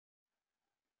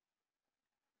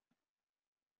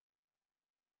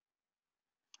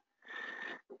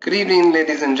Good evening,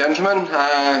 ladies and gentlemen.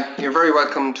 You're very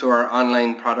welcome to our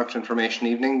online product information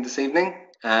evening this evening.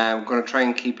 We're going to try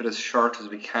and keep it as short as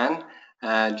we can,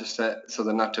 so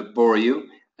that not to bore you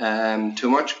too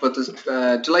much. But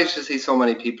delighted to see so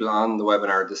many people on the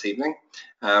webinar this evening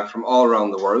from all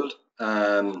around the world.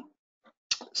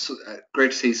 Great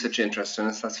to see such interest in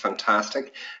us. That's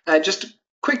fantastic. Just a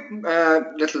quick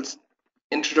little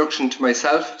introduction to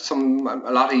myself. A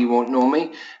lot of you won't know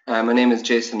me. My name is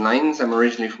Jason Lyons. I'm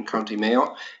originally from County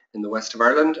Mayo in the west of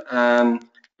Ireland.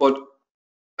 But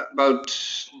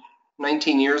about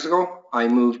 19 years ago, I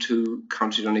moved to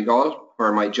County Donegal,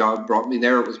 where my job brought me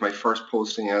there. It was my first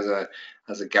posting as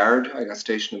a guard. I got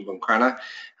stationed in Buncrana,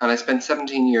 and I spent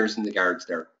 17 years in the guards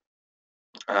there.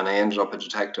 And I ended up a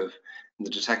detective in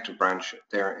the detective branch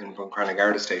there in Buncrana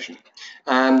Garda Station.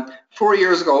 4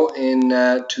 years ago, in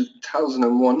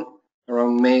 2001,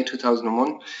 around May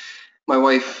 2001, my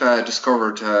wife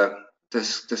discovered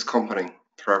this company,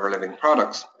 Forever Living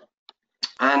Products,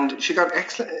 and she got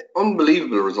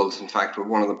unbelievable results. In fact, with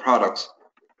one of the products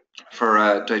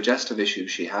for digestive issues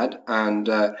she had, and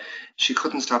she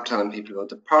couldn't stop telling people about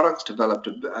the products.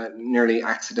 Nearly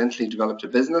accidentally developed a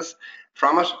business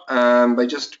from it by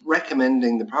just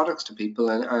recommending the products to people,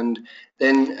 and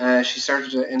then she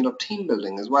started to end up team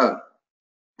building as well.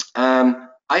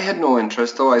 I had no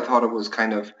interest, though. I thought it was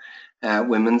kind of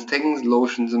women's things,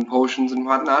 lotions and potions and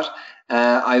whatnot.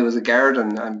 I was a guard,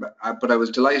 but I was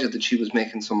delighted that she was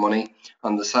making some money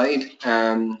on the side.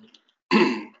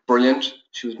 Brilliant.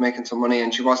 She was making some money,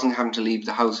 and she wasn't having to leave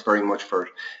the house very much for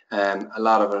it. A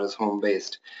lot of it is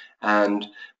home-based.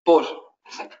 But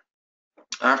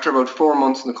after about 4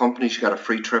 months in the company, she got a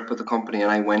free trip with the company, and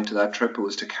I went to that trip. It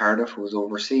was to Cardiff. It was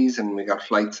overseas, and we got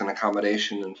flights and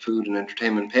accommodation and food and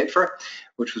entertainment paid for,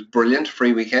 which was brilliant.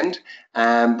 Free weekend.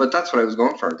 But that's what I was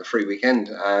going for, the free weekend.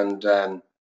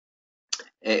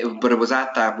 But it was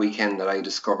at that weekend that I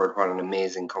discovered what an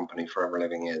amazing company Forever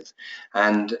Living is.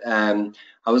 And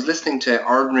I was listening to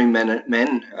ordinary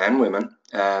men and women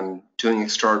doing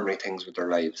extraordinary things with their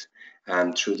lives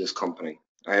through this company.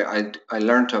 I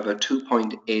learned of a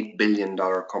 $2.8 billion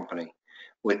company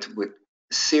with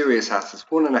serious assets,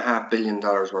 $1.5 billion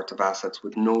worth of assets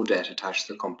with no debt attached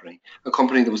to the company. A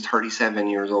company that was 37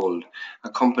 years old, a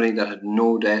company that had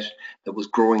no debt, that was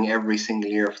growing every single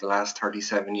year for the last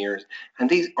 37 years, and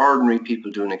these ordinary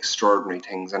people doing extraordinary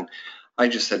things. And I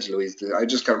just said to Louise, I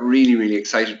just got really, really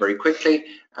excited very quickly,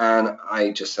 and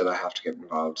I just said I have to get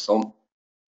involved. So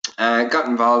got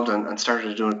involved and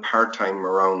started doing part-time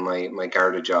around my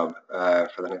Garda job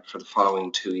for the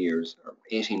following 2 years, or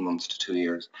 18 months to 2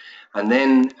 years. And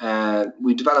then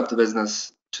we developed the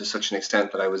business to such an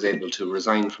extent that I was able to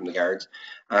resign from the Guards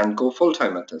and go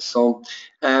full-time at this. So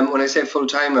when I say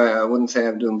full-time, I wouldn't say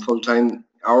I'm doing full-time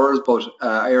hours, but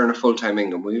I earn a full-time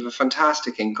income. We have a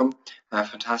fantastic income, a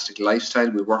fantastic lifestyle.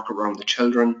 We work around the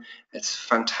children. It's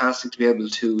fantastic to be able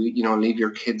to, leave your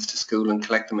kids to school and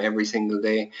collect them every single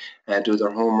day, do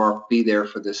their homework, be there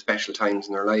for the special times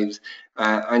in their lives,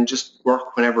 and just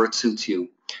work whenever it suits you.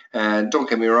 Don't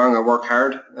get me wrong, I work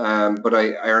hard, but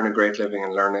I earn a great living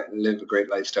and live a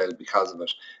great lifestyle because of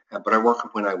it. But I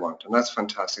work when I want, and that's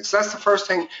fantastic. So that's the first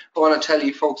thing I want to tell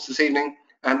you folks this evening.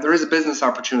 And there is a business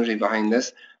opportunity behind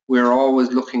this. We're always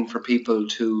looking for people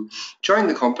to join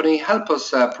the company, help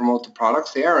us promote the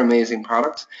products. They are amazing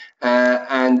products,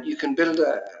 and you can build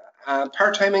a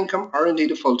part-time income or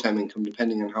indeed a full-time income,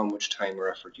 depending on how much time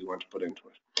or effort you want to put into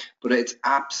it. But it's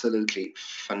absolutely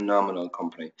phenomenal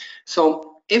company.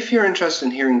 So if you're interested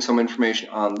in hearing some information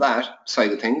on that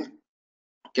side of things,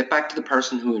 get back to the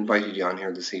person who invited you on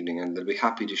here this evening, and they'll be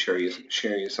happy to share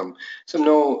you some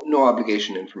no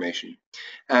obligation information.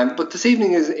 But this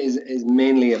evening is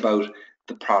mainly about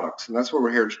the products, and that's what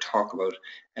we're here to talk about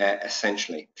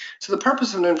essentially. So the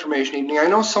purpose of an information evening, I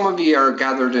know some of you are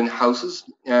gathered in houses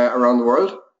around the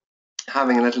world,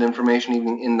 having a little information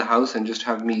evening in the house, and just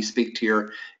have me speak to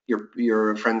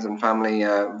your friends and family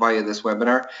via this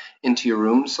webinar into your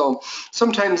room. So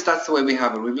sometimes that's the way we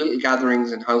have it. We have little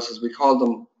gatherings in houses. We call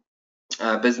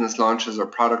them business launches or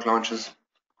product launches.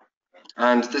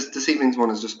 And this evening's one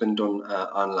has just been done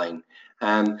online.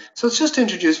 So it's just to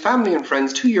introduce family and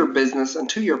friends to your business and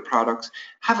to your products.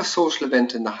 Have a social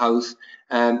event in the house.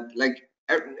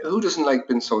 Who doesn't like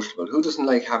being sociable? Who doesn't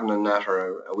like having a nat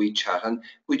or a wee chat? And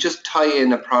we just tie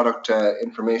in a product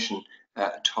information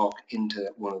talk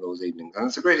into one of those evenings, and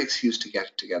it's a great excuse to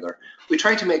get together. We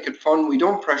try to make it fun. We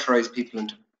don't pressurize people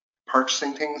into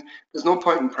purchasing things. There's no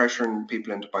point in pressuring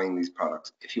people into buying these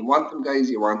products. If you want them,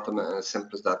 guys, you want them, and as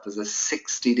simple as that. There's a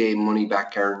 60-day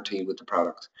money-back guarantee with the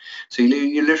products, so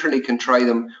you literally can try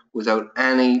them without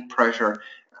any pressure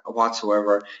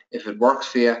whatsoever. If it works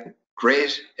for you,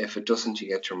 great. If it doesn't, you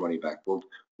get your money back. But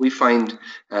we find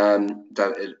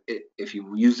that if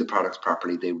you use the products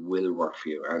properly, they will work for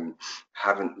you. And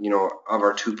having, of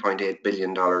our $2.8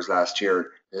 billion last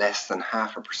year, less than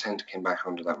 0.5% came back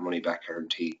under that money back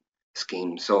guarantee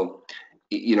scheme. So,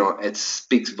 it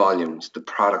speaks volumes. The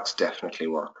products definitely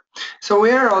work. So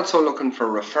we are also looking for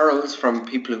referrals from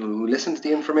people who listen to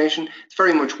the information. It's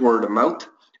very much word of mouth.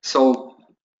 So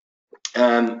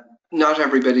not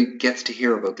everybody gets to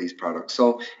hear about these products.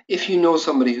 So if you know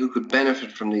somebody who could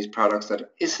benefit from these products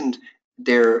that isn't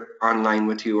there online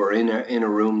with you or in a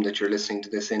room that you're listening to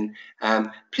this in,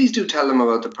 please do tell them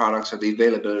about the products or the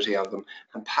availability of them,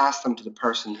 and pass them to the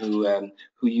person who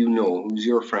who's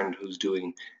your friend who's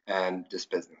doing this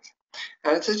business.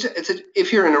 And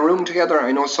if you're in a room together,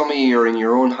 I know some of you are in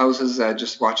your own houses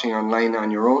just watching online on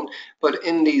your own, but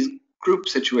in these group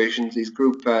situations, these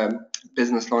group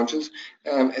business launches,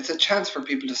 it's a chance for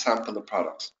people to sample the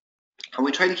products. And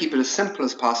we try to keep it as simple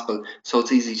as possible so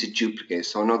it's easy to duplicate.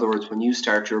 So in other words, when you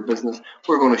start your business,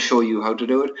 we're going to show you how to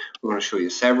do it. We're going to show you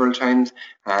several times,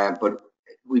 but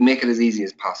we make it as easy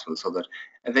as possible so that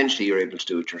eventually you're able to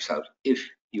do it yourself if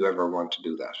you ever want to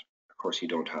do that. Of course, you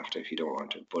don't have to if you don't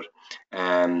want to. But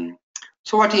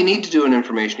so what do you need to do an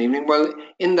information evening? Well,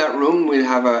 in that room, we'll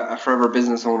have a Forever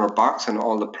Business Owner box and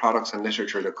all the products and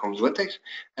literature that comes with it.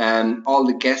 All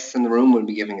the guests in the room will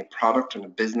be giving a product and a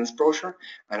business brochure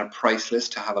and a price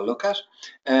list to have a look at.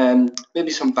 Maybe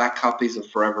some back copies of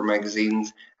Forever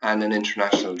magazines and an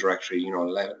international directory,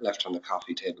 left on the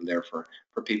coffee table there for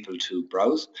people to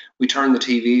browse. We turn the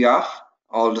TV off.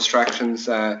 All distractions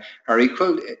are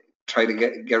equal. Try to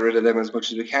get rid of them as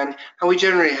much as we can, and we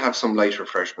generally have some light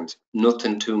refreshments,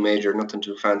 nothing too major, nothing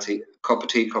too fancy, cup of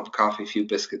tea, cup of coffee, a few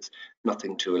biscuits,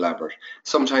 nothing too elaborate.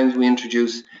 Sometimes we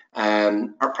introduce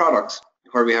our products,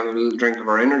 where we have a little drink of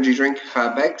our energy drink,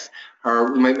 FabX,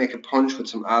 or we might make a punch with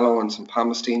some aloe and some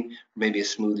pomastine, maybe a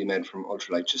smoothie made from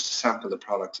Ultralight, just to sample the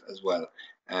products as well.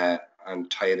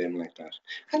 And tie it in like that.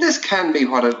 And this can be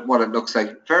what it looks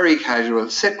like, very casual,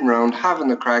 sitting around, having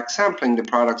the crack, sampling the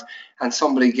products, and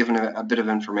somebody giving a bit of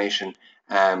information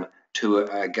to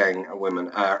a gang of women.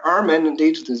 Or men,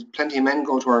 indeed. There's plenty of men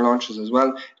go to our launches as well.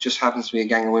 It just happens to be a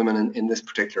gang of women in this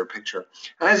particular picture.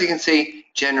 And as you can see,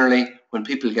 generally, when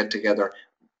people get together,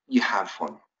 you have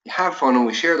fun. You have fun, and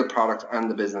we share the product and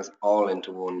the business all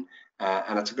into one.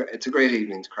 And it's a great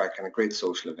evening's crack and a great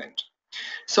social event.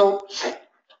 So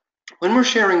when we're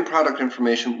sharing product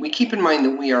information, we keep in mind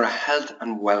that we are a health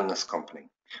and wellness company.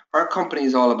 Our company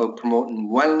is all about promoting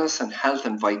wellness and health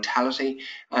and vitality,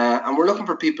 and we're looking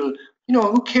for people,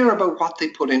 who care about what they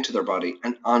put into their body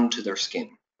and onto their skin.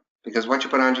 Because what you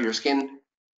put onto your skin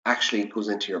actually goes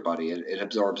into your body, it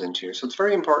absorbs into you. So it's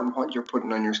very important what you're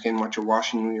putting on your skin, what you're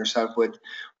washing yourself with,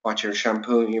 what you're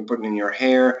shampooing, you're putting in your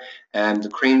hair, and the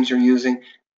creams you're using.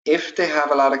 If they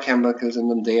have a lot of chemicals in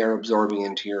them, they are absorbing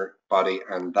into your body,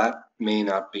 and that may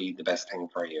not be the best thing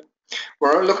for you.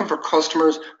 We're looking for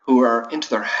customers who are into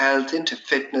their health, into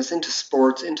fitness, into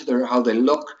sports, into how they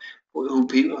look,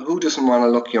 who doesn't want to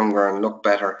look younger and look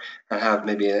better and have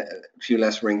maybe a few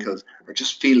less wrinkles, or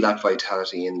just feel that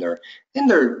vitality in their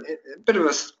a bit of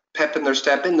a pep in their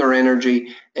step, in their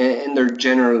energy, in their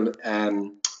general.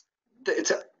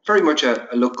 It's very much a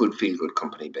look good, feel good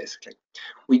company, basically.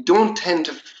 We don't tend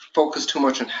to focus too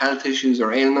much on health issues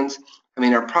or ailments. I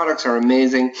mean, our products are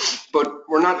amazing, but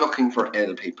we're not looking for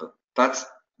ill people. That's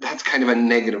kind of a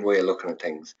negative way of looking at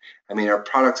things. I mean, our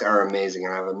products are amazing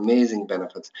and have amazing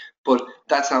benefits, but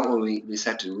that's not what we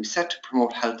set to do. We set to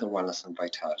promote health and wellness and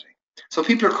vitality. So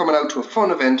people are coming out to a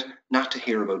fun event, not to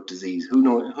hear about disease.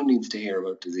 Who needs to hear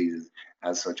about diseases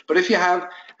as such? But if you have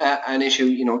an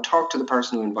issue, talk to the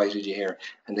person who invited you here,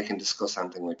 and they can discuss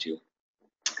something with you.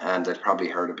 And they've probably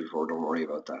heard it before, don't worry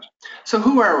about that. So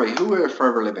who are we? Who are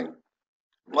Forever Living?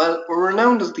 Well, we're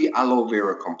renowned as the aloe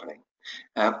vera company.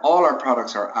 All our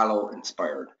products are aloe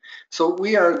inspired. So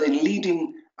we are the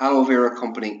leading aloe vera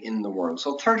company in the world.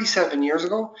 So 37 years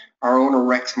ago, our owner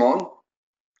Rex Maughan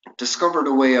discovered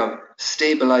a way of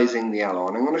stabilizing the aloe.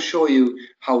 And I'm going to show you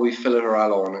how we fillet our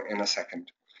aloe in a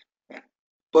second.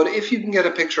 But if you can get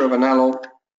a picture of an aloe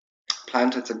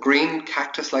plant, it's a green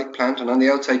cactus-like plant, and on the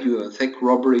outside you have a thick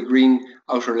rubbery green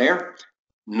outer layer.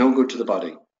 No good to the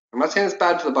body. I'm not saying it's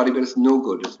bad for the body, but it's no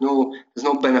good. There's no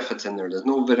benefits in there. There's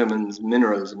no vitamins,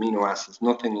 minerals, amino acids,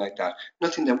 nothing like that.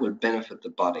 Nothing that will benefit the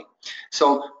body.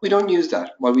 So we don't use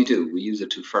that. Well, we do. We use it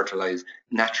to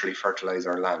naturally fertilize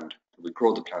our land. We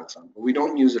grow the plants on, but we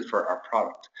don't use it for our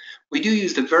product. We do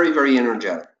use the very, very inner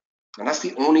gel, and that's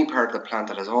the only part of the plant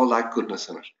that has all that goodness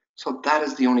in it. So that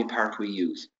is the only part we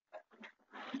use.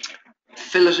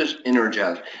 filleted inner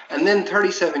gel. And then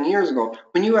 37 years ago,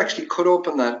 when you actually cut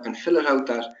open that and fillet out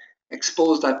that,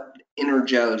 expose that inner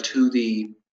gel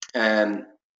um,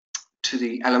 to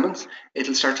the elements,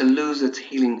 it'll start to lose its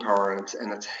healing power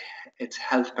and its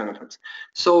health benefits.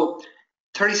 So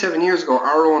 37 years ago,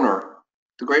 our owner,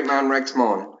 the great man Rex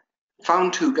Maughan,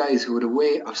 found two guys who had a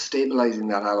way of stabilizing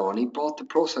that aloe, and he bought the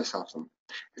process of them.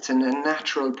 It's a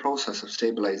natural process of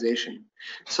stabilization.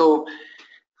 So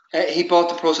he bought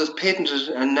the process, patented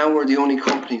it, and now we're the only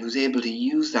company who's able to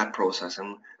use that process.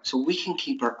 And so we can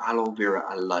keep our aloe vera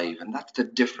alive. And that's the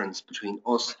difference between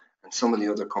us and some of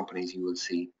the other companies you will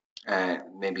see,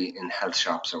 maybe in health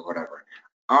shops or whatever.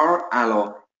 Our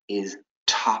aloe is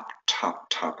top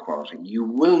quality. You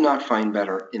will not find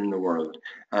better in the world.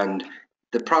 And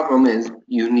the problem is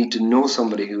you need to know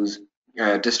somebody who's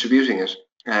distributing it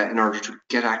in order to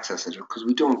get access to it, because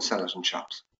we don't sell it in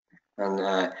shops.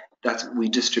 And we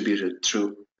distribute it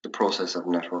through the process of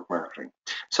network marketing.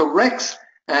 So Rex,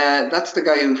 that's the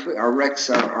guy who,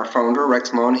 our founder,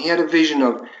 Rex Maughan, he had a vision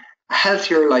of a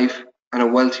healthier life and a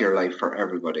wealthier life for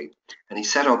everybody. And he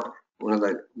set up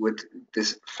with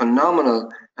this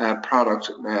phenomenal product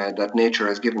that nature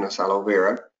has given us, aloe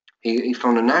vera. He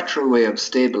found a natural way of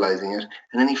stabilizing it,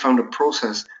 and then he found a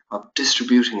process of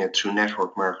distributing it through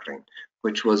network marketing,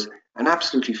 which was an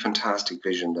absolutely fantastic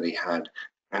vision that he had.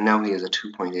 And now he is a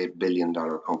 $2.8 billion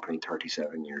company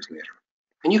 37 years later.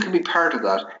 And you can be part of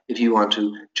that if you want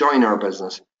to join our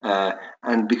business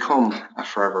and become a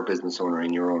forever business owner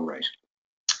in your own right.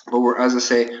 But as I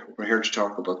say, we're here to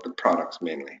talk about the products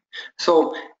mainly.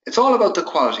 So it's all about the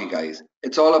quality, guys.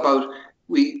 It's all about,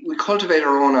 we cultivate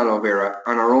our own aloe vera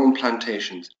on our own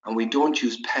plantations, and we don't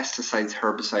use pesticides,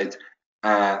 herbicides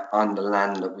on the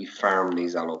land that we farm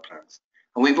these aloe plants.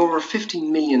 And we've over 50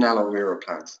 million aloe vera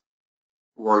plants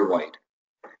worldwide.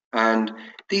 And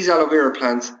these aloe vera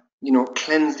plants,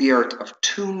 cleanse the earth of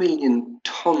 2 million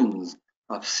tons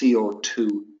of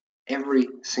CO2 every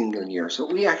single year.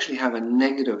 So we actually have a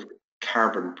negative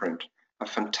carbon print, a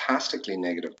fantastically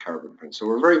negative carbon print. So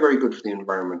we're very, very good for the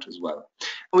environment as well.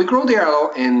 And we grow the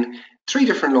aloe in 3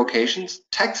 different locations: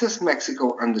 Texas,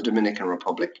 Mexico, and the Dominican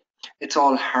Republic. It's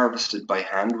all harvested by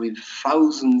hand. We've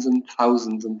thousands and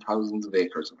thousands and thousands of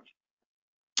acres of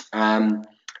it.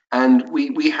 And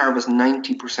we harvest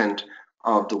 90%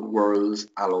 of the world's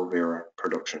aloe vera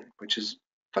production, which is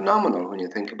phenomenal when you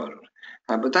think about it.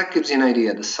 But that gives you an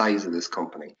idea of the size of this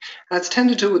company. And it's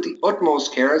tended to with the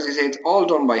utmost care. As I say, it's all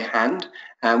done by hand.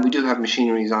 We do have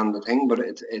machineries on the thing, but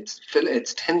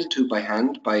it's tended to by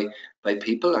hand by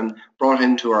people and brought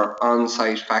into our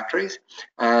on-site factories.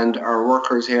 And our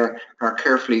workers here are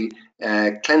carefully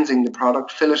cleansing the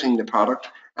product, filleting the product,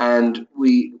 and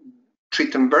we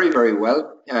treat them very, very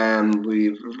well.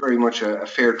 We're very much a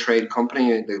fair trade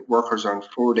company. The workers are on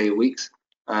 4-day weeks,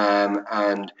 and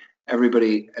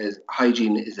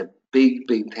hygiene is a big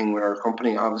thing with our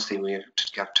company. Obviously, we have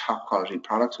to have top quality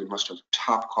products. We must have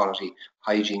top quality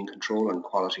hygiene control and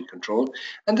quality control.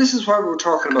 And this is what we're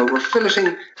talking about. We're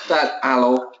filleting that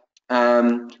aloe.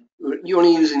 You're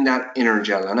only using that inner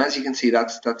gel, and as you can see,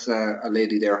 that's a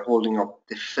lady there holding up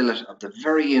the fillet of the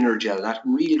very inner gel, that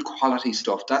real quality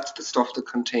stuff. That's the stuff that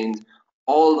contains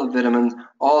all the vitamins,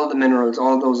 all the minerals,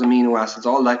 all those amino acids,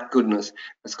 all that goodness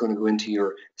that's going to go into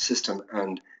your system,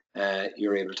 and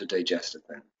you're able to digest it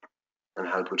then and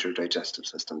help with your digestive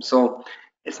system. So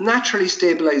it's naturally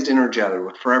stabilized inner gel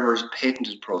with Forever's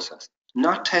patented process,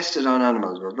 not tested on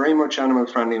animals. We're very much animal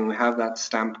friendly, and we have that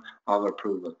stamp of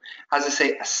approval. As I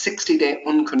say, a 60-day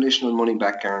unconditional money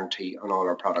back guarantee on all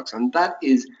our products, and that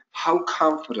is how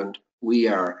confident we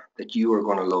are that you are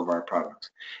going to love our products.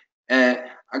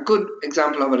 A good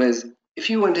example of it is if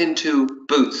you went into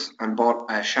Boots and bought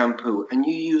a shampoo and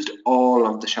you used all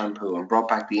of the shampoo and brought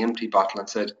back the empty bottle and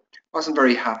said, wasn't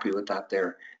very happy with that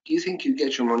there, do you think you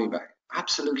get your money back?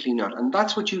 Absolutely not. And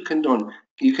that's what you can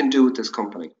do with this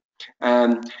company.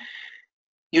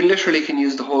 You literally can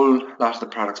use the whole lot of the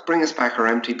products. Bring us back our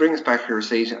empty, bring us back your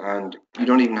receipt, and you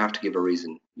don't even have to give a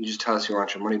reason. You just tell us you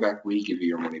want your money back, we'll give you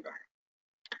your money back.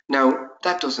 Now,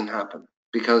 that doesn't happen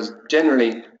because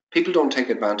generally people don't take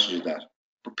advantage of that.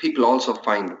 But people also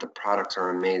find that the products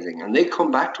are amazing, and they come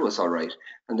back to us all right,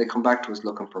 and they come back to us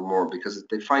looking for more because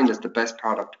they find us the best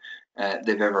product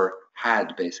they've ever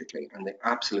had, basically, and they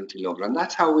absolutely love it. And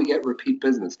that's how we get repeat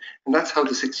business, and that's how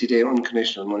the 60-day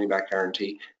unconditional money-back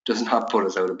guarantee does not put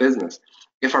us out of business.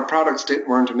 If our products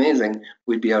weren't amazing,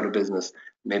 we'd be out of business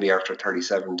maybe after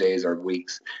 37 days or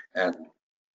weeks. And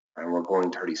we're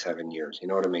going 37 years, you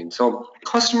know what I mean? So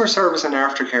customer service and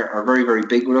aftercare are very, very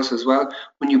big with us as well.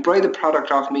 When you buy the product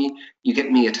off me, you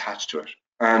get me attached to it.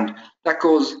 And that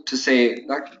goes the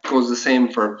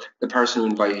same for the person who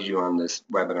invited you on this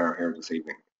webinar here this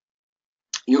evening.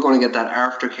 You're going to get that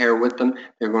aftercare with them.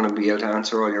 They're going to be able to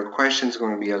answer all your questions,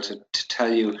 going to be able to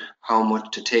tell you how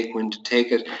much to take, when to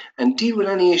take it, and deal with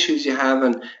any issues you have,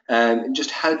 and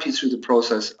just help you through the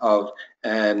process of,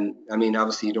 I mean,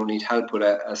 obviously you don't need help with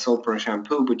a soap or a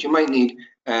shampoo, but you might need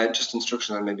just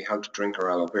instructions on maybe how to drink our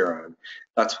aloe vera, and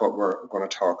that's what we're going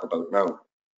to talk about now.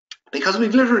 Because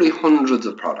we've literally hundreds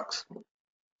of products.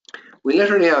 We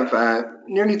literally have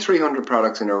nearly 300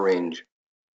 products in our range.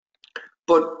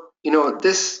 But you know,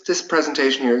 this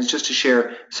presentation here is just to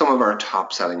share some of our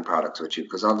top selling products with you,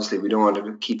 because obviously we don't want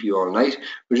to keep you all night.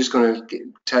 We're just going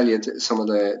to tell you some of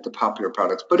the popular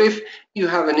products. But if you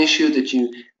have an issue that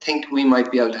you think we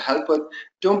might be able to help with,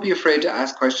 don't be afraid to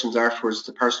ask questions afterwards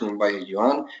to the person who invited you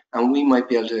on, and we might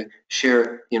be able to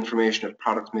share the information of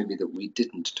products maybe that we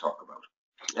didn't talk about.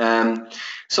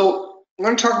 So I'm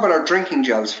going to talk about our drinking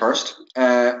gels first.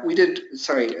 We did,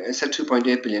 sorry, I said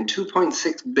 2.8 billion,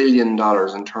 $2.6 billion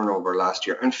in turnover last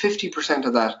year, and 50%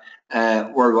 of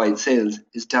that worldwide sales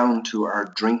is down to our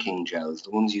drinking gels,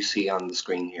 the ones you see on the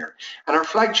screen here. And our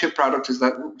flagship product is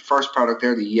that first product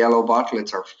there, the yellow bottle.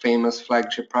 It's our famous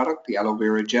flagship product, the aloe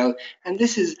vera gel, and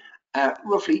this is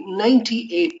roughly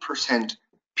 98%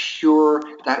 pure,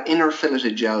 that inner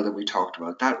filleted gel that we talked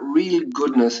about, that real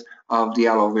goodness of the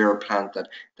aloe vera plant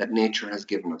that nature has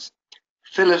given us.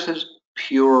 Filleted,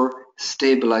 pure,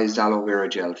 stabilized aloe vera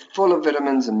gel, full of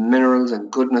vitamins and minerals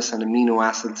and goodness and amino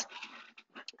acids,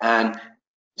 and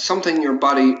something your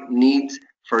body needs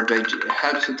for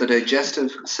helps with the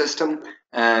digestive system,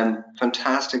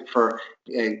 fantastic for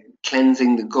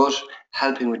cleansing the gut,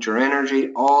 helping with your energy,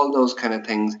 all those kind of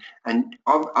things. And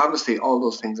obviously all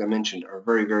those things I mentioned are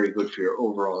very, very good for your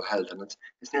overall health, and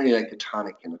it's nearly like a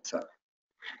tonic in itself.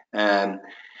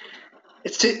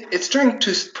 It's drank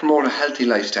to promote a healthy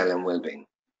lifestyle and well-being.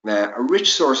 A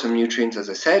rich source of nutrients, as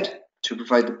I said, to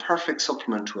provide the perfect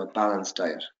supplement to a balanced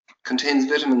diet. Contains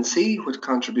vitamin C, which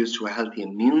contributes to a healthy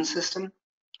immune system.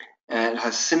 It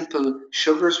has simple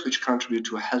sugars, which contribute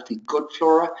to a healthy gut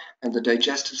flora and the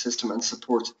digestive system, and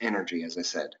supports energy, as I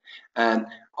said.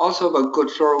 Also about gut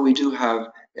flora, we do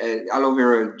have aloe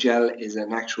vera gel is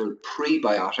an actual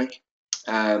prebiotic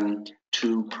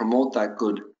to promote that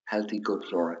good healthy gut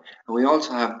flora. And we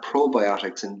also have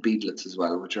probiotics in beetlets as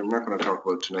well, which I'm not going to talk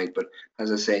about tonight, but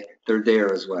as I say, they're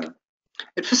there as well.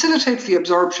 It facilitates the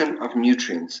absorption of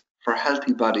nutrients for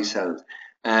healthy body cells.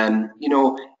 You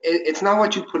know, it's not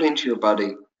what you put into your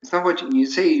body. It's not what you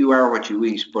say you are what you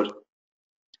eat, but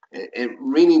it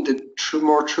really, the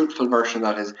more truthful version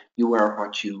of that is you are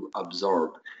what you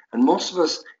absorb. And most of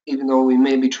us, even though we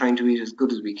may be trying to eat as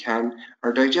good as we can,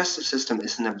 our digestive system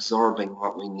isn't absorbing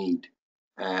what we need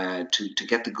to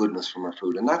get the goodness from our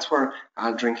food. And that's where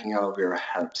drinking aloe vera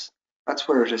helps. That's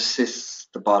where it assists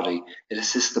the body. It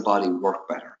assists the body work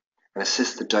better and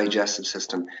assists the digestive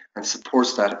system and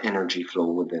supports that energy flow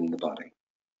within the body.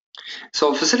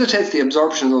 So it facilitates the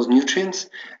absorption of those nutrients,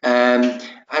 and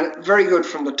very good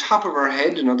from the top of our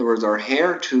head, in other words our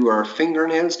hair, to our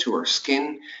fingernails, to our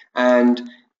skin. And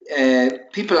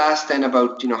people ask then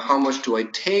about, you know, how much do I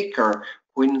take, or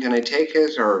when can I take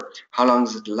it, or how long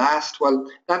does it last? Well,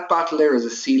 that bottle there is a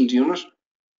sealed unit.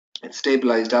 It's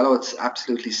stabilized aloe. It's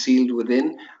absolutely sealed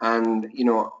within, and you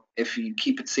know, if you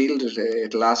keep it sealed,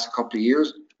 it'll last a couple of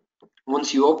years.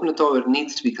 Once you open it though, it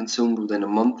needs to be consumed within a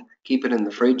month. Keep it in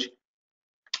the fridge.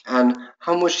 And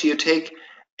how much do you take?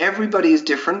 Everybody is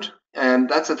different, and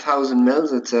that's 1,000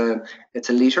 mils. It's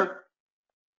a liter.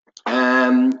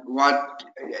 What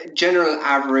general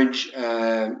average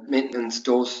maintenance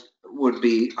dose would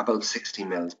be about 60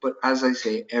 mils, but as I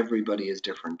say, everybody is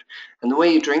different. And the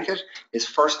way you drink it is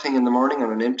first thing in the morning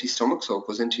on an empty stomach, so it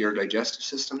goes into your digestive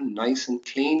system nice and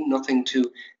clean, nothing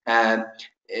to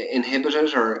inhibit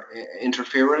it or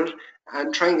interfere with it,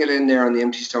 and try and get in there on the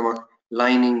empty stomach,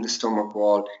 lining the stomach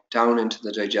wall down into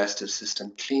the digestive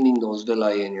system, cleaning those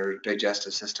villi in your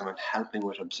digestive system and helping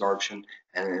with absorption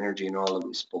and energy and all that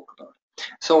we spoke about.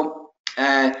 So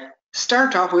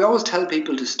start off, we always tell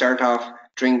people to start off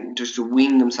drink, just to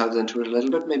wean themselves into it a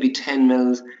little bit, maybe 10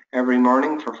 mils every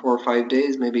morning for 4 or 5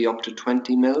 days, maybe up to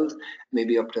 20 mils,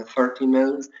 maybe up to 30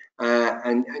 mils,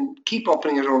 and keep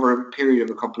upping it over a period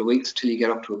of a couple of weeks till you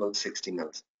get up to about 60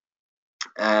 mils.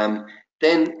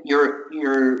 Then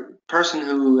your person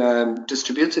who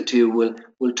distributes it to you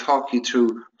will talk you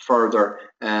through further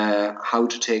how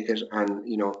to take it, and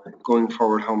you know, going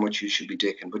forward how much you should be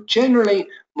taking. But generally,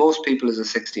 most people as a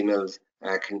 60 mils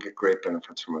can get great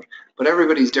benefits from it. But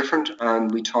everybody's different,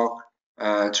 and we talk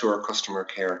to our customer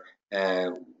care,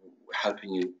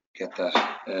 helping you get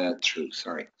that through,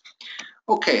 sorry.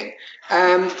 Okay,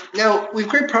 now we've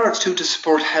great products too to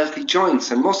support healthy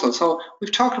joints and muscles. So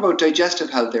we've talked about digestive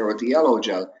health there with the yellow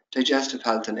gel, digestive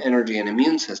health and energy and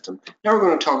immune system. Now we're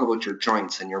going to talk about your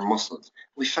joints and your muscles.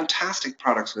 We've fantastic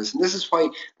products for this, and this is why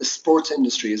the sports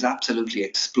industry is absolutely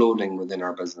exploding within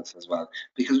our business as well,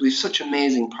 because we've such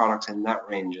amazing products in that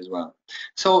range as well.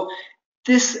 So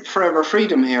this Forever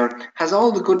Freedom here has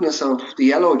all the goodness of the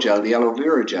yellow gel, the aloe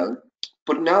vera gel,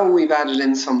 but now we've added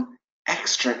in some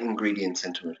extra ingredients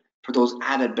into it for those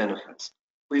added benefits.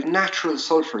 We have natural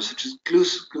sulfurs such as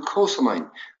glucosamine,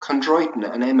 chondroitin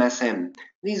and MSM.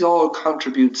 These all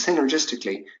contribute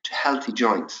synergistically to healthy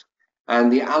joints.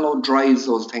 And the aloe drives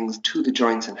those things to the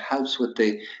joints and helps with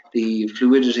the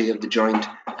fluidity of the joint.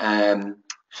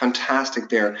 Fantastic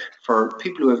there for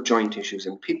people who have joint issues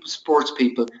and people, sports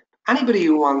people, anybody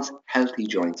who wants healthy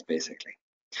joints basically.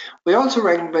 We also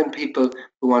recommend people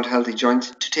who want healthy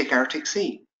joints to take Arctic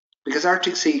Sea, because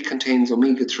Arctic Sea contains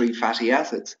omega-3 fatty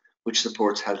acids, which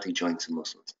supports healthy joints and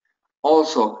muscles.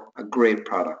 Also a great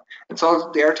product. It's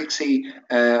also the Arctic Sea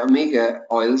omega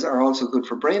oils are also good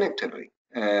for brain activity.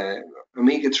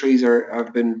 Omega-3s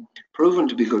have been proven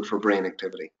to be good for brain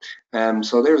activity.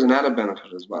 So there's an added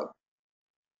benefit as well.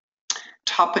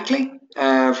 Topically,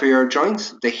 for your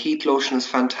joints, the heat lotion is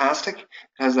fantastic. It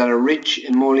has that rich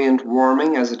emollient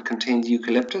warming as it contains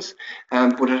eucalyptus,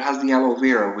 but it has the aloe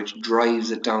vera which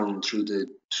drives it down through the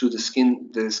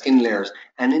skin layers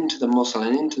and into the muscle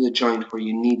and into the joint where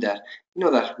you need that,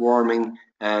 that warming,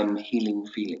 healing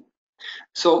feeling.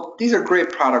 So these are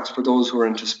great products for those who are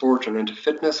into sport and into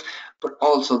fitness, but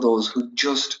also those who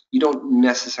you don't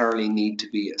necessarily need to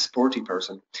be a sporty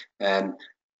person.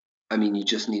 I mean, you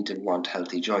just need to want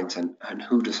healthy joints, and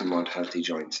who doesn't want healthy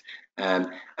joints? And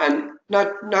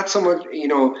not so much, you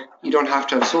don't have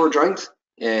to have sore joints.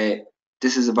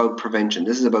 This is about prevention.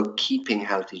 This is about keeping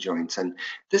healthy joints, and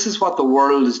this is what the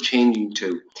world is changing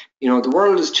to. The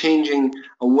world is changing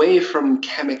away from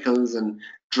chemicals and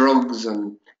drugs,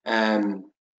 and I'm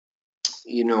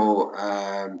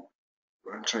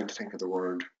trying to think of the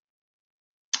word.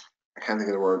 I can't think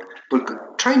of the word, but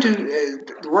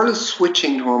the world is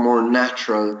switching to a more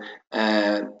natural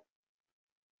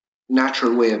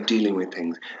way of dealing with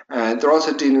things. They're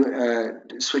also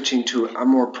switching to a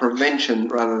more prevention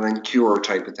rather than cure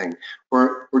type of thing.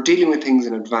 We're dealing with things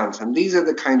in advance, and these are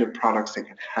the kind of products that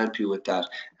can help you with that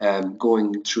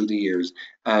going through the years,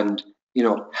 and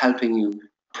helping you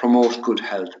promote good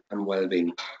health and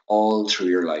well-being all through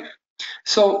your life.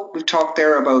 So we've talked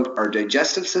there about our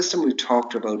digestive system, we've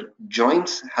talked about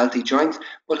joints, healthy joints,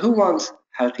 but who wants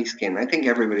healthy skin? I think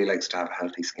everybody likes to have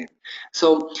healthy skin.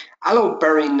 So aloe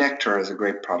berry nectar is a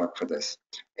great product for this.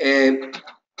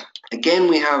 Again,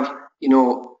 we have,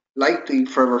 like the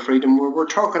Forever Freedom, we're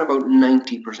talking about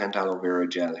 90% aloe vera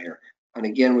gel here. And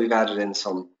again, we've added in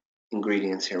some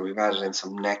ingredients here. We've added in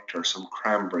some nectar, some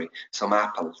cranberry, some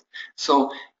apples.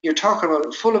 So you're talking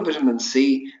about full of vitamin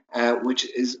C, which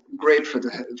is great for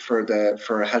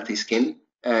a healthy skin.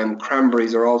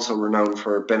 Cranberries are also renowned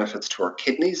for benefits to our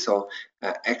kidneys, so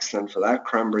excellent for that.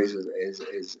 Cranberries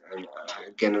is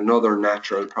again another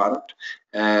natural product.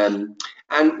 And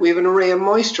we have an array of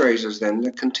moisturizers then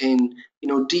that contain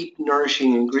deep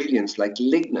nourishing ingredients like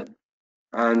lignin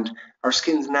and our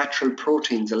skin's natural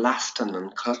proteins, elastin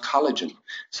and collagen.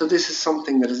 So this is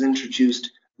something that is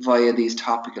introduced via these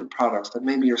topical products that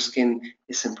maybe your skin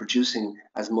isn't producing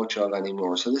as much of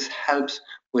anymore. So this helps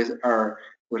with our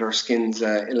skin's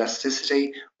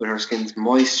elasticity, with our skin's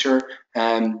moisture,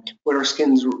 with our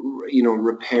skin's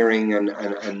repairing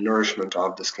and nourishment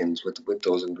of the skins with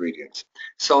those ingredients.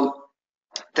 So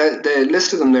the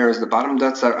list of them there is the bottom.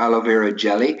 That's our aloe vera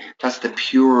jelly. That's the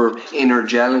pure inner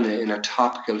gel in a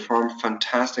topical form.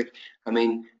 Fantastic. I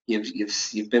mean,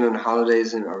 you've been on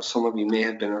holidays, or some of you may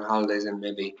have been on holidays in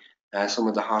maybe some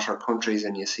of the hotter countries,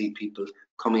 and you see people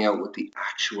coming out with the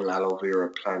actual aloe vera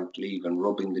plant leaf and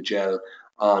rubbing the gel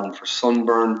on for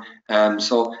sunburn.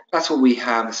 So that's what we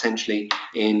have essentially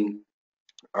in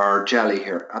our jelly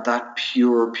here, that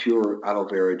pure aloe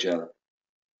vera gel.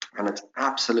 And it's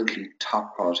absolutely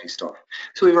top quality stuff.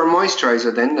 So we have our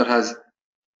moisturizer then that has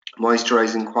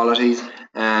moisturizing qualities,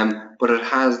 but it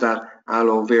has that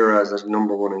aloe vera as a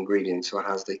 #1 ingredient, so it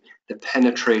has the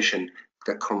penetration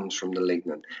that comes from the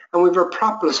lignin. And we have our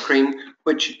propolis cream,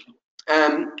 which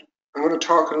I'm going to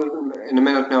talk in a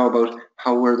minute now about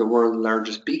how we're the world's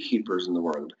largest beekeepers in the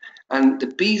world. And the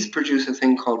bees produce a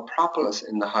thing called propolis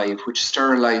in the hive, which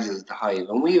sterilizes the hive.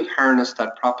 And we have harnessed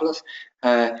that propolis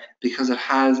because it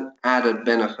has added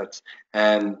benefits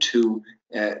to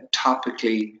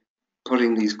topically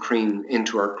putting these cream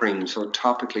into our cream, so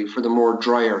topically for the more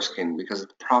drier skin, because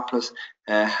the propolis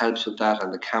helps with that,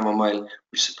 and the chamomile,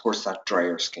 which supports that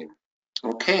drier skin.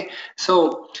 Okay,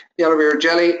 so the aloe vera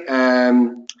jelly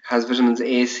has vitamins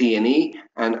A, C, and E,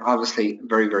 and obviously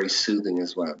very, very soothing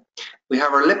as well. We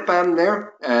have our lip balm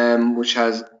there, which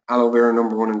has aloe vera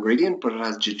 #1 ingredient, but it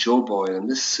has jojoba oil, and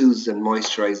this soothes and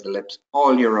moisturizes the lips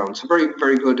all year round. So very,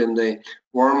 very good in the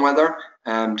warm weather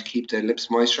to keep the lips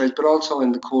moisturized, but also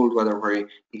in the cold weather where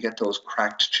you get those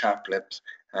cracked, chapped lips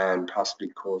and possibly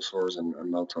cold sores and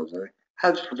mouth ulcers. It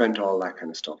helps prevent all that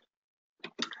kind of stuff.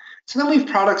 So then we've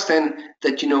products then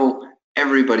that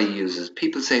everybody uses.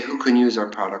 People say, who can use our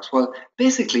products? Well,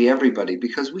 basically everybody,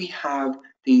 because we have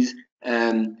these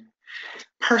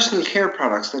personal care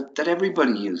products that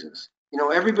everybody uses.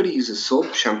 Everybody uses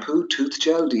soap, shampoo, tooth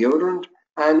gel, deodorant,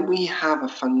 and we have a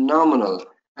phenomenal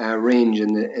range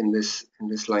in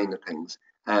this line of things.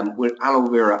 With aloe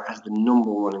vera as the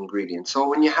 #1 ingredient. So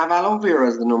when you have aloe vera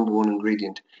as the #1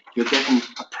 ingredient, you're getting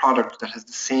a product that has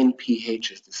the same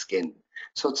pH as the skin.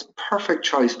 So it's a perfect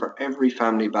choice for every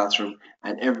family bathroom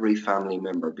and every family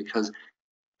member, because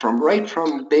right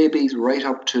from babies right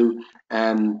up to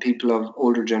people of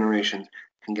older generations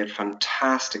can get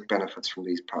fantastic benefits from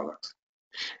these products.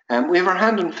 We have our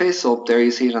hand and face soap there.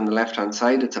 You see it on the left hand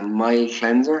side. It's a mild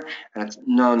cleanser and it's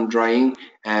non-drying.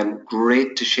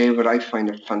 Great to shave with. I find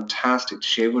it fantastic to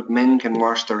shave with. Men can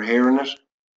wash their hair in it.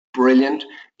 Brilliant.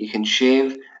 You can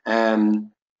shave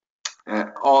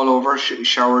all over.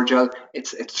 Shower gel.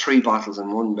 It's 3 bottles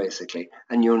in one basically,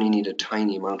 and you only need a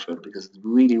tiny amount of it because it's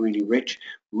really, really rich,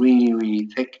 really, really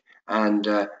thick, and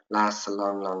lasts a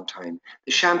long, long time.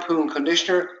 The shampoo and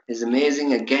conditioner is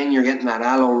amazing. Again, you're getting that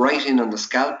aloe right in on the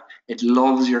scalp. It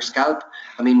loves your scalp.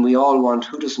 I mean,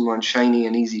 who doesn't want shiny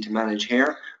and easy to manage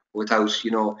hair without,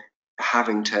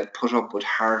 having to put up with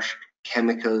harsh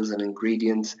chemicals and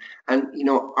ingredients. And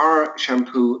our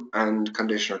shampoo and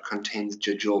conditioner contains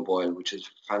jojoba oil, which is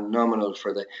phenomenal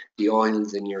for the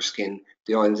oils in your skin,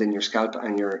 the oils in your scalp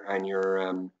and your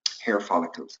hair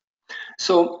follicles.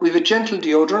 So we have a gentle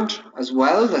deodorant as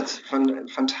well. That's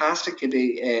fantastic.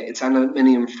 It's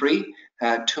aluminium free.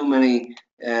 Too many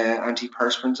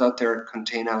antiperspirants out there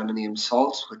contain aluminium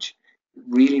salts, which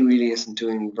really, really isn't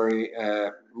doing very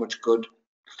much good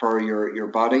for your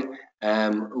body.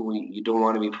 You don't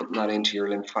want to be putting that into your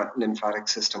lymphatic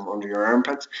system under your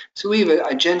armpits. So we have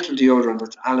a gentle deodorant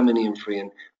that's aluminium free,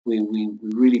 and we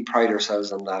really pride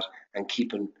ourselves on that and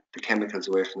keeping the chemicals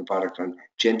away from the product and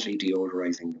gently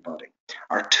deodorizing the body.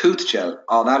 Our tooth gel,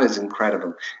 oh, that is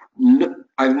incredible.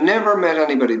 I've never met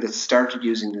anybody that started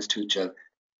using this tooth gel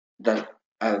that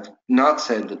have not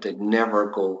said that they'd never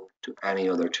go to any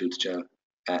other tooth gel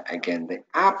again. They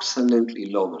absolutely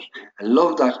love it and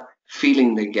love that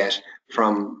feeling they get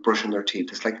from brushing their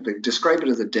teeth. It's like they describe it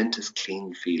as a dentist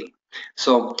clean feel.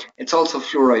 So it's also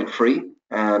fluoride free,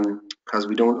 because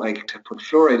we don't like to put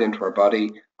fluoride into our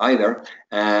body either,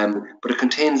 but it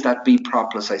contains that B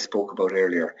propolis I spoke about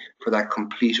earlier for that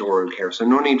complete oral care. So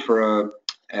no need for a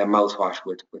mouthwash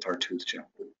with our tooth gel.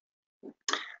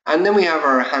 And then we have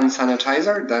our hand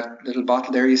sanitizer, that little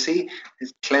bottle there you see.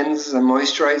 It cleanses and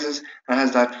moisturizes and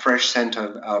has that fresh scent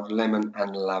of lemon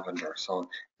and lavender. So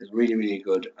it's really, really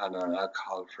good, and an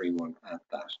alcohol-free one at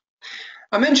that.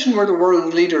 I mentioned we're the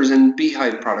world leaders in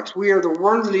beehive products. We are the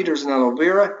world leaders in aloe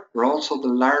vera. We're also the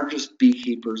largest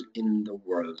beekeepers in the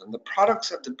world. And the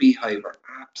products of the beehive are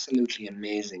absolutely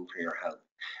amazing for your health.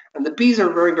 And the bees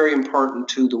are very, very important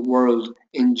to the world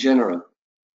in general.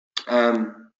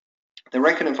 They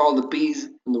reckon if all the bees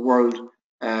in the world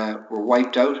were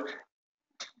wiped out,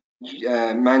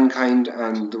 mankind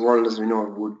and the world as we know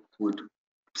it would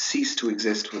cease to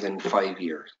exist within 5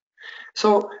 years.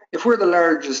 So if we're the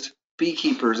largest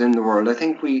beekeepers in the world, I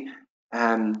think we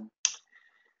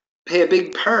play a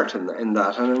big part in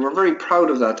that, and we're very proud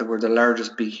of that we're the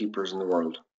largest beekeepers in the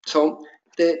world. So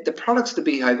the products of the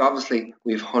beehive, obviously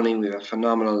we have honey. We have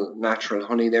phenomenal natural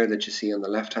honey there that you see on the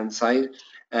left hand side,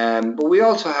 but we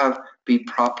also have bee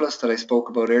propolis that I spoke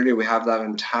about earlier. We have that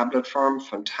in tablet form,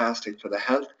 fantastic for the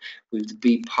health. We have the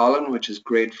bee pollen, which is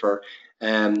great for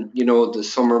the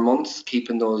summer months,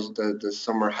 keeping the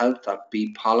summer health, that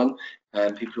bee pollen.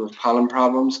 People with pollen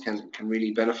problems can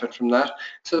really benefit from that.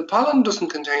 So the pollen doesn't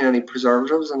contain any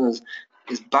preservatives and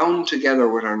is bound together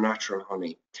with our natural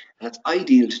honey. And it's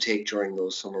ideal to take during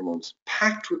those summer months.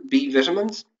 Packed with B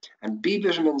vitamins, and B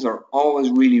vitamins are always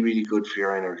really, really good for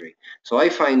your energy. So I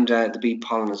find the bee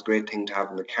pollen is a great thing to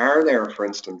have in the car there, for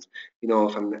instance.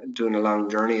 If I'm doing a long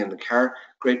journey in the car,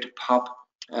 great to pop.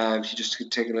 If you just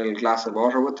take a little glass of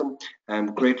water with them,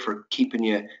 great for keeping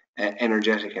you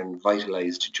energetic and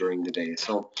vitalized during the day.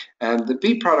 So the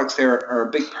bee products there are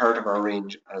a big part of our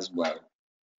range as well.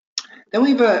 Then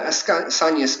we have a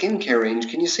Sonia skincare range.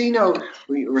 Can you see now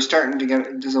we're starting to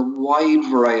get, there's a wide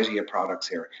variety of products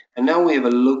here. And now we have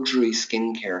a luxury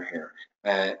skincare here,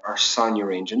 our Sonia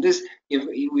range. And this,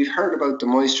 we've heard about the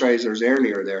moisturizers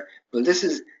earlier there. Well, this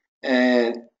is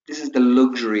the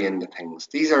luxury end of things.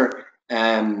 These are,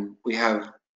 we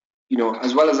have,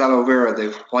 as well as aloe vera, they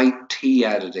have white tea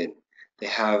added in. They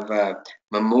have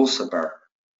mimosa bark.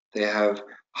 They have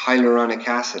hyaluronic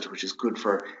acid, which is good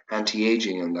for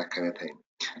anti-aging and that kind of thing.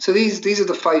 So these are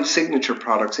the 5 signature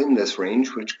products in this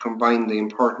range, which combine the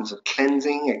importance of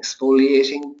cleansing,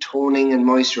 exfoliating, toning and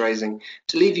moisturizing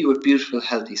to leave you with beautiful,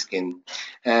 healthy skin.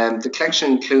 The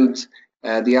collection includes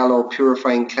the Aloe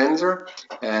Purifying Cleanser,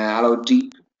 Aloe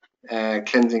Deep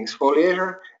Cleansing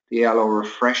Exfoliator, the Aloe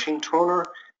Refreshing Toner,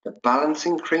 the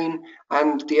Balancing Cream,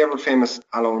 and the ever-famous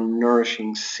Aloe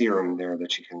Nourishing Serum there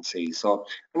that you can see. So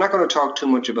I'm not going to talk too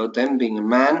much about them being a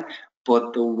man,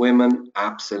 but the women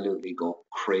absolutely go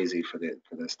crazy for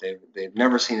this. They've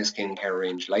never seen a skincare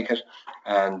range like it.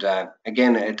 And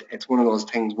again, it's one of those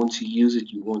things, once you use it,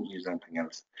 you won't use anything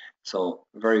else. So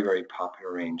very, very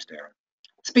popular range there.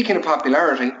 Speaking of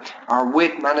popularity, our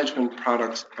weight management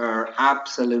products are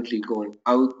absolutely going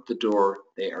out the door.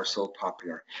 They are so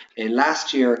popular.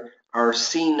 Last year, our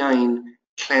C9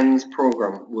 cleanse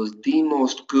program was the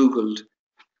most Googled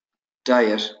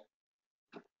diet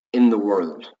in the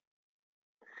world.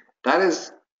 That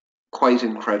is quite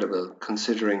incredible,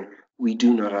 considering we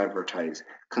do not advertise,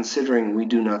 considering we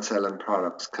do not sell in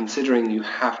products, considering you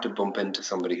have to bump into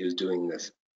somebody who's doing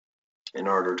this in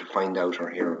order to find out or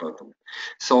hear about them.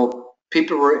 So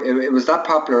it was that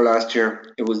popular last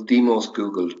year. It was the most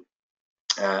Googled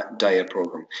diet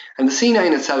program. And the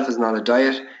C9 itself is not a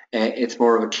diet, it's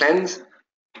more of a cleanse.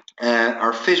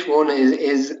 Our Fit 1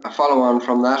 is a follow-on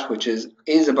from that, which is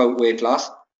about weight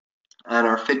loss. And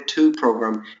our Fit 2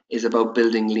 program is about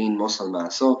building lean muscle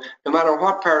mass. So no matter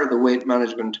what part of the weight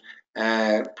management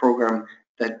program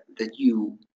that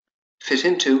you fit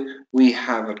into, we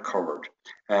have it covered.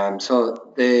 So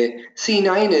the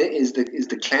C9 is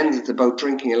the cleanse. It's about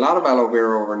drinking a lot of aloe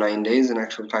vera over 9 days. In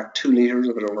actual fact, 2 liters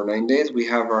of it over 9 days. We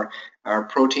have our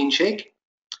protein shake,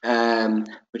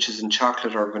 which is in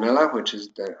chocolate or vanilla, which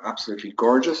is absolutely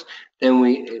gorgeous. Then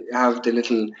we have the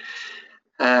little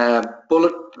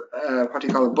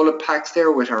bullet packs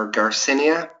there with our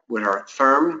Garcinia, with our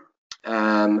Therm,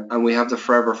 and we have the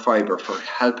Forever Fiber for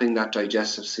helping that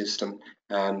digestive system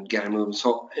get moving.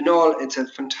 So in all, it's a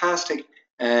fantastic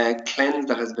cleanse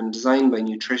that has been designed by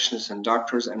nutritionists and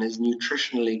doctors and is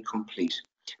nutritionally complete.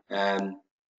 It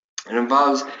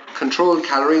involves controlled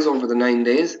calories over the 9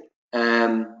 days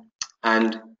and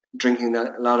drinking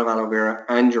a lot of aloe vera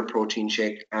and your protein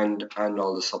shake and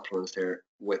all the supplements there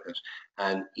with it,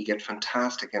 and you get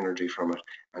fantastic energy from it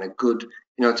and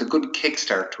it's a good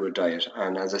kickstart to a diet.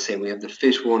 And as I say, we have the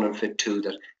Fit 1 and Fit 2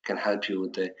 that can help you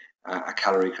with a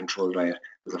calorie control diet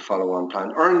with a follow-on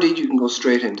plan, or indeed you can go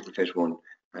straight into the Fit 1,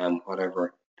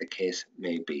 whatever the case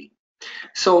may be.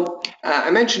 So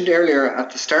I mentioned earlier at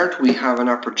the start, we have an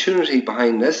opportunity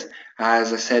behind this.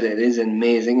 As I said, it is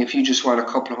amazing. If you just want a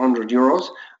couple of €100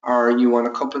 or you want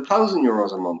a couple of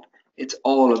 €1,000 a month, it's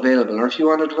all available. Or if you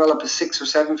want to develop a 6 or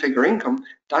 7 figure income,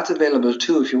 that's available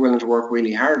too if you're willing to work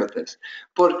really hard at this.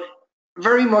 But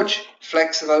very much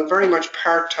flexible, very much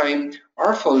part-time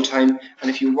or full-time. And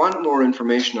if you want more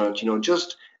information on it,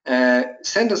 just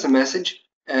send us a message.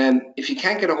 If you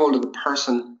can't get a hold of the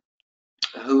person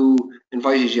who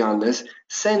invited you on this,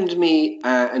 send me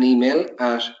an email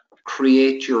at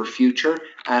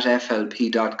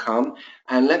createyourfuture@flp.com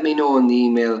and let me know in the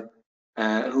email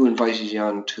who invited you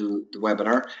on to the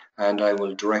webinar, and I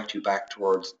will direct you back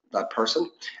towards that person.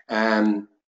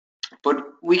 But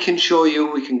we can show you,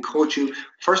 we can coach you.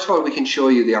 First of all, we can show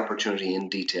you the opportunity in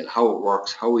detail, how it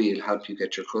works, how we'll help you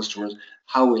get your customers,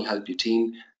 how we'll help you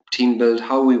team build,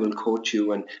 how we will coach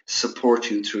you and support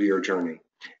you through your journey.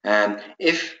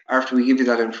 If after we give you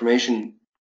that information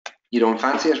you don't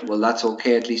fancy it, well, that's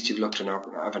okay. At least you've looked and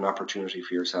have an opportunity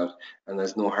for yourself, and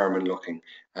there's no harm in looking.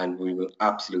 And we will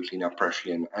absolutely not pressure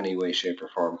you in any way, shape or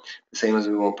form, the same as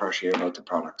we won't pressure you about the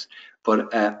products.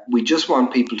 But we just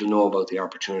want people to know about the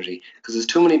opportunity, because there's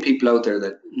too many people out there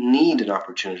that need an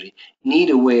opportunity, need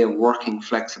a way of working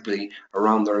flexibly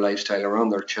around their lifestyle, around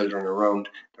their children, around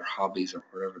their hobbies, or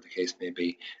whatever the case may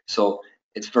be. So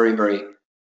it's very, very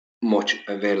much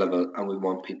available, and we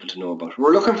want people to know about it.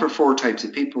 We're looking for 4 types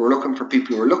of people. We're looking for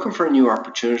people who are looking for a new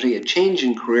opportunity, a change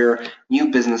in career,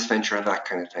 new business venture, and that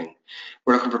kind of thing.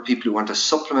 We're looking for people who want to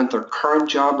supplement their current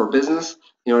job or business,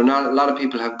 You know, not a lot of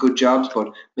people have good jobs,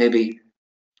 but maybe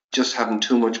just having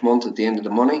too much month at the end of the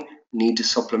money, need to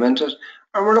supplement it.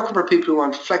 And we're looking for people who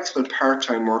want flexible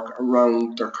part-time work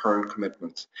around their current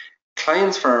commitments.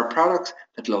 Clients for our products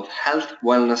that love health,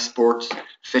 wellness, sports,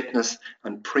 fitness,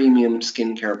 and premium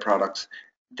skincare products.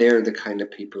 They're the kind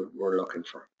of people we're looking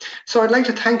for. So I'd like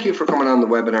to thank you for coming on the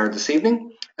webinar this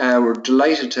evening. We're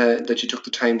delighted that you took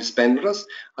the time to spend with us.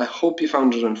 I hope you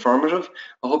found it informative.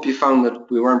 I hope you found that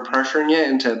we weren't pressuring you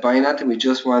into buying anything. We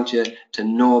just want you to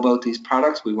know about these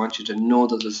products. We want you to know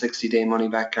that there's a 60-day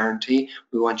money-back guarantee.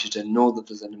 We want you to know that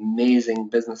there's an amazing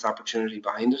business opportunity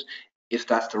behind it, if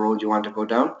that's the road you want to go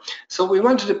down. So we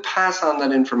wanted to pass on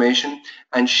that information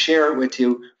and share it with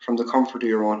you from the comfort of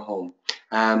your own home.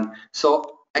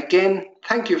 So again,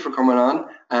 thank you for coming on.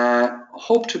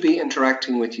 Hope to be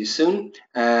interacting with you soon,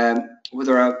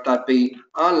 whether that be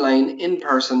online, in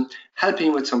person, helping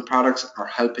you with some products, or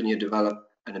helping you develop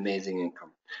an amazing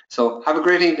income. So have a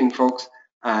great evening, folks,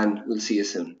 and we'll see you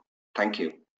soon. Thank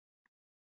you.